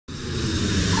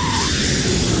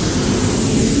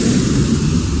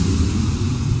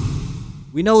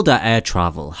We know that air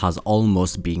travel has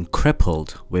almost been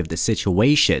crippled with the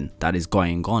situation that is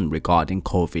going on regarding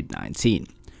COVID-19.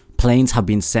 Planes have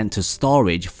been sent to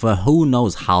storage for who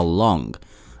knows how long,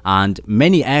 and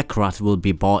many aircraft will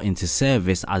be brought into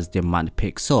service as demand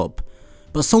picks up,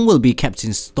 but some will be kept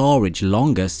in storage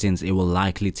longer since it will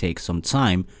likely take some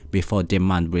time before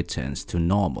demand returns to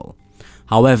normal.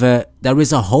 However, there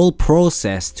is a whole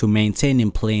process to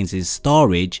maintaining planes in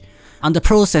storage, and the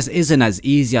process isn't as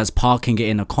easy as parking it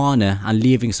in a corner and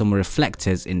leaving some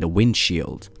reflectors in the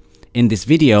windshield. In this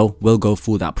video, we'll go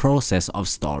through that process of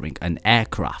storing an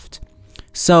aircraft.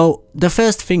 So, the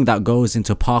first thing that goes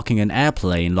into parking an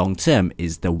airplane long term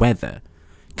is the weather.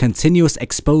 Continuous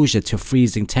exposure to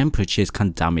freezing temperatures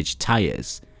can damage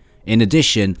tires. In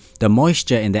addition, the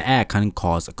moisture in the air can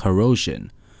cause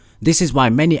corrosion. This is why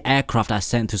many aircraft are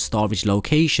sent to storage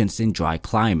locations in dry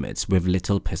climates with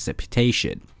little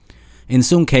precipitation. In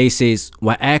some cases,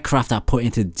 where aircraft are put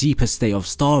into deeper state of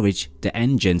storage, the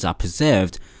engines are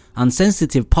preserved and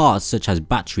sensitive parts such as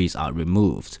batteries are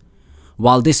removed.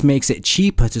 While this makes it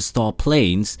cheaper to store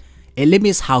planes, it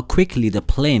limits how quickly the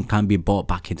plane can be brought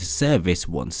back into service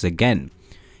once again.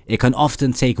 It can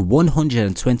often take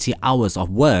 120 hours of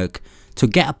work to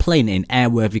get a plane in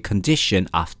airworthy condition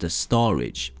after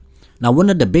storage. Now, one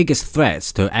of the biggest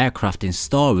threats to aircraft in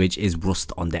storage is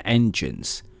rust on the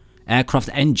engines. Aircraft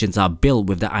engines are built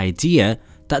with the idea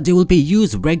that they will be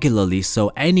used regularly,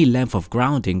 so any length of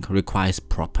grounding requires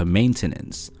proper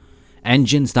maintenance.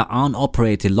 Engines that aren't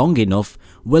operated long enough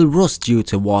will rust due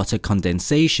to water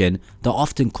condensation that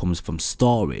often comes from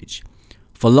storage.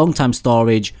 For long-time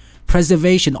storage,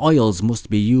 preservation oils must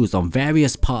be used on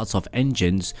various parts of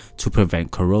engines to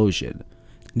prevent corrosion.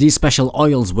 These special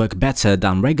oils work better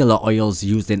than regular oils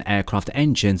used in aircraft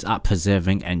engines at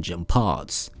preserving engine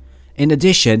parts. In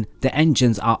addition, the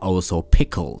engines are also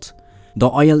pickled. The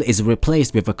oil is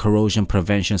replaced with a corrosion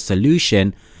prevention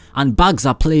solution, and bags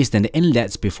are placed in the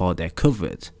inlets before they're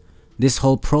covered. This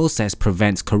whole process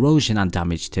prevents corrosion and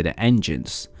damage to the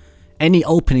engines. Any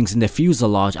openings in the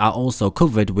fuselage are also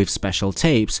covered with special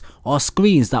tapes or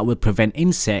screens that would prevent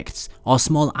insects or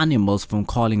small animals from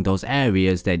calling those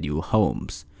areas their new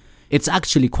homes. It's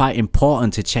actually quite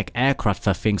important to check aircraft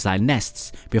for things like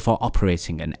nests before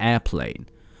operating an airplane.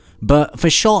 But for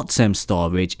short-term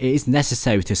storage, it is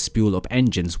necessary to spool up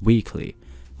engines weekly.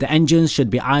 The engines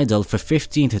should be idle for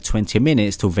 15 to 20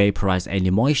 minutes to vaporize any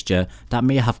moisture that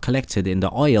may have collected in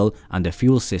the oil and the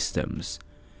fuel systems.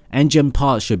 Engine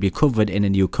parts should be covered in a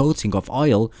new coating of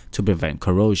oil to prevent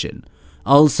corrosion.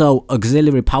 Also,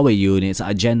 auxiliary power units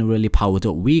are generally powered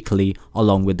up weekly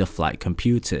along with the flight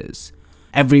computers.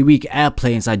 Every week,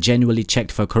 airplanes are generally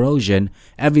checked for corrosion.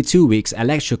 Every 2 weeks,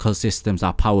 electrical systems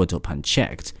are powered up and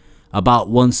checked. About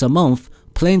once a month,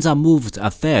 planes are moved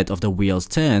a third of the wheel's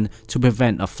turn to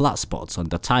prevent flat spots on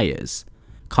the tires.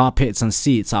 Carpets and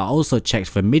seats are also checked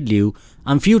for mildew,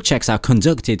 and fuel checks are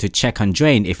conducted to check and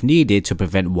drain if needed to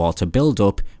prevent water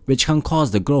buildup, which can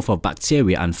cause the growth of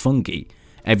bacteria and fungi.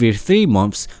 Every 3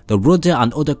 months, the rudder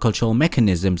and other control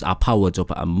mechanisms are powered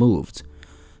up and moved.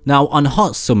 Now, on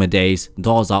hot summer days,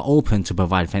 doors are open to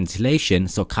provide ventilation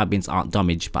so cabins aren't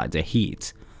damaged by the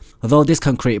heat. Although this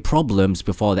can create problems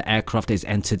before the aircraft is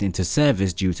entered into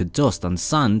service due to dust and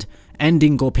sand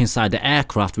ending up inside the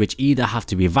aircraft, which either have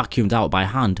to be vacuumed out by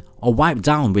hand or wiped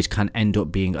down, which can end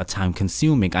up being a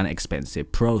time-consuming and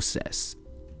expensive process.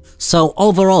 So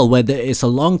overall, whether it's a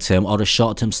long-term or a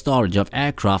short-term storage of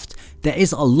aircraft, there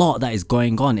is a lot that is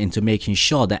going on into making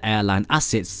sure the airline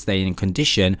assets stay in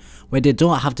condition where they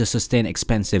don't have to sustain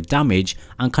expensive damage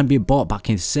and can be brought back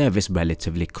into service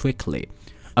relatively quickly.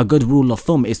 A good rule of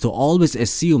thumb is to always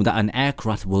assume that an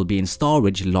aircraft will be in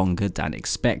storage longer than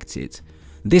expected.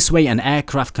 This way, an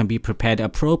aircraft can be prepared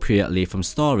appropriately from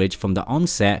storage from the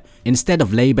onset instead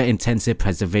of labor-intensive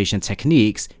preservation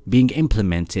techniques being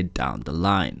implemented down the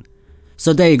line.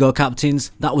 So there you go,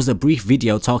 captains, that was a brief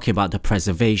video talking about the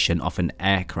preservation of an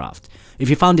aircraft.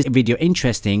 If you found this video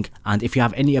interesting and if you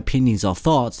have any opinions or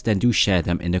thoughts, then do share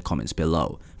them in the comments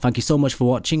below. Thank you so much for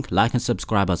watching, like and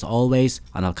subscribe as always,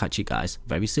 and I'll catch you guys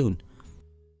very soon.